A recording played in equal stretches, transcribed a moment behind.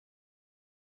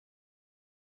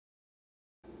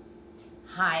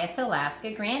Hi, it's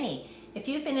Alaska Granny. If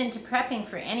you've been into prepping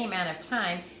for any amount of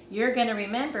time, you're going to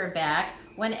remember back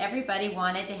when everybody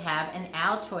wanted to have an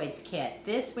Altoids kit.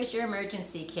 This was your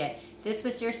emergency kit. This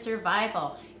was your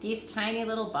survival. These tiny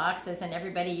little boxes, and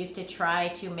everybody used to try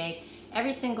to make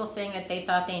every single thing that they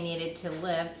thought they needed to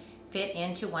live fit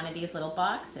into one of these little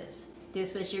boxes.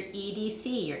 This was your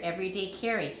EDC, your everyday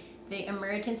carry, the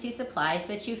emergency supplies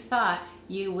that you thought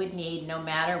you would need no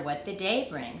matter what the day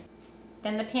brings.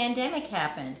 Then the pandemic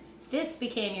happened. This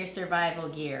became your survival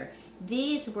gear.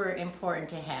 These were important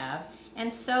to have,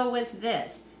 and so was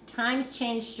this. Times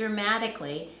changed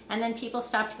dramatically, and then people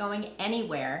stopped going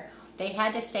anywhere. They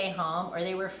had to stay home, or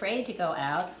they were afraid to go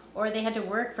out, or they had to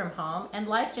work from home, and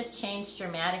life just changed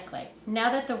dramatically.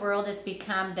 Now that the world has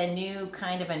become the new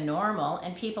kind of a normal,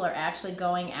 and people are actually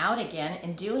going out again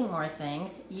and doing more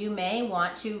things, you may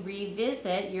want to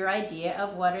revisit your idea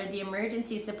of what are the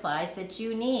emergency supplies that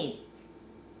you need.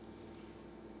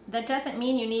 That doesn't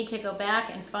mean you need to go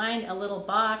back and find a little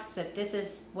box that this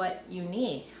is what you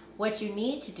need. What you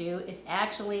need to do is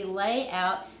actually lay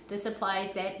out the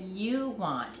supplies that you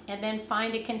want, and then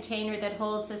find a container that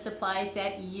holds the supplies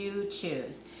that you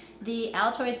choose. The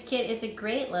Altoids kit is a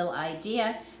great little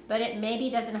idea, but it maybe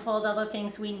doesn't hold all the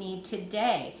things we need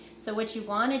today. So what you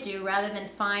want to do, rather than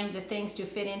find the things to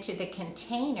fit into the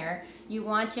container, you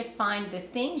want to find the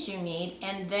things you need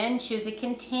and then choose a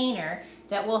container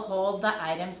that will hold the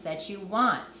items that you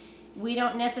want. We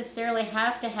don't necessarily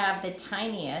have to have the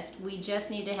tiniest, we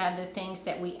just need to have the things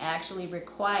that we actually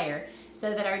require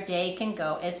so that our day can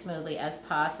go as smoothly as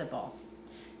possible.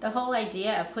 The whole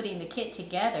idea of putting the kit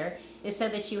together is so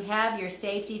that you have your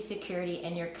safety, security,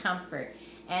 and your comfort,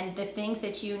 and the things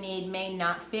that you need may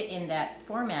not fit in that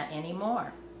format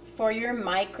anymore. For your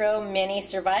micro mini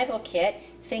survival kit,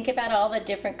 think about all the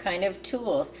different kind of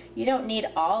tools. You don't need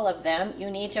all of them. You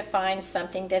need to find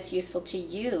something that's useful to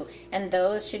you, and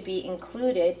those should be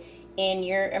included in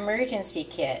your emergency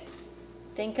kit.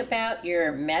 Think about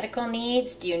your medical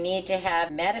needs. Do you need to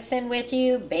have medicine with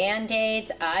you,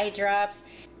 Band-Aids, eye drops?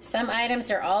 Some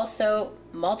items are also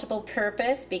multiple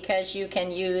purpose because you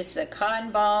can use the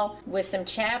cotton ball with some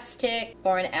chapstick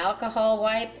or an alcohol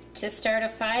wipe to start a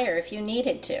fire if you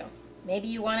needed to. Maybe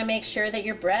you want to make sure that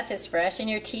your breath is fresh and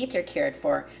your teeth are cared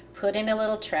for. Put in a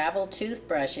little travel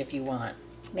toothbrush if you want.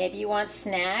 Maybe you want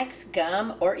snacks,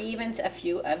 gum, or even a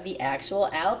few of the actual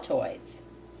Altoids.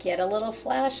 Get a little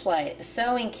flashlight, a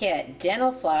sewing kit,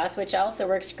 dental floss, which also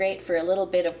works great for a little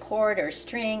bit of cord or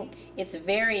string. It's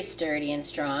very sturdy and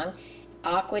strong.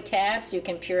 Aqua tabs, you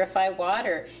can purify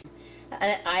water.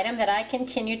 An item that I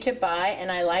continue to buy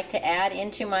and I like to add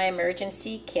into my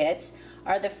emergency kits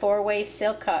are the 4-way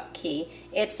Silcock key.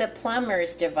 It's a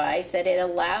plumber's device that it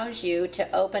allows you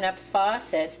to open up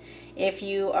faucets if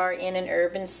you are in an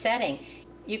urban setting.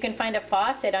 You can find a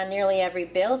faucet on nearly every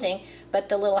building, but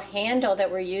the little handle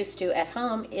that we're used to at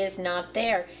home is not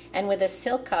there. And with a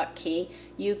Silcock key,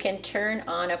 you can turn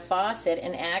on a faucet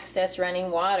and access running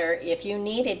water if you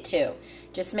needed to.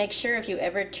 Just make sure if you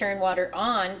ever turn water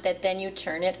on that then you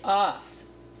turn it off.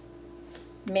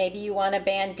 Maybe you want a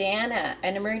bandana,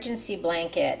 an emergency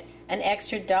blanket, an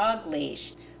extra dog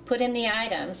leash. Put in the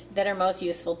items that are most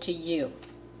useful to you.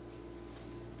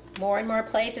 More and more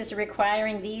places are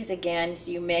requiring these again, so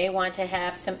you may want to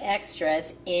have some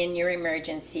extras in your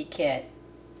emergency kit.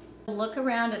 Look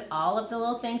around at all of the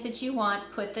little things that you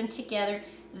want, put them together,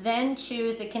 then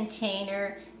choose a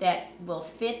container that will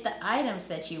fit the items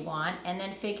that you want, and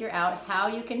then figure out how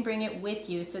you can bring it with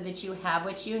you so that you have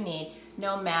what you need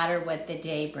no matter what the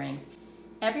day brings.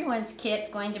 Everyone's kit's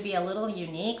going to be a little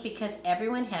unique because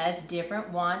everyone has different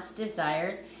wants,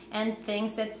 desires, and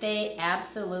things that they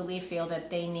absolutely feel that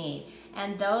they need.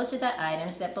 And those are the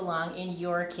items that belong in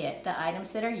your kit, the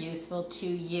items that are useful to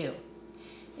you.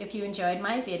 If you enjoyed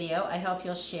my video, I hope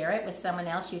you'll share it with someone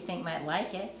else you think might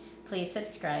like it. Please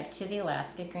subscribe to the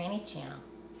Alaska Granny channel.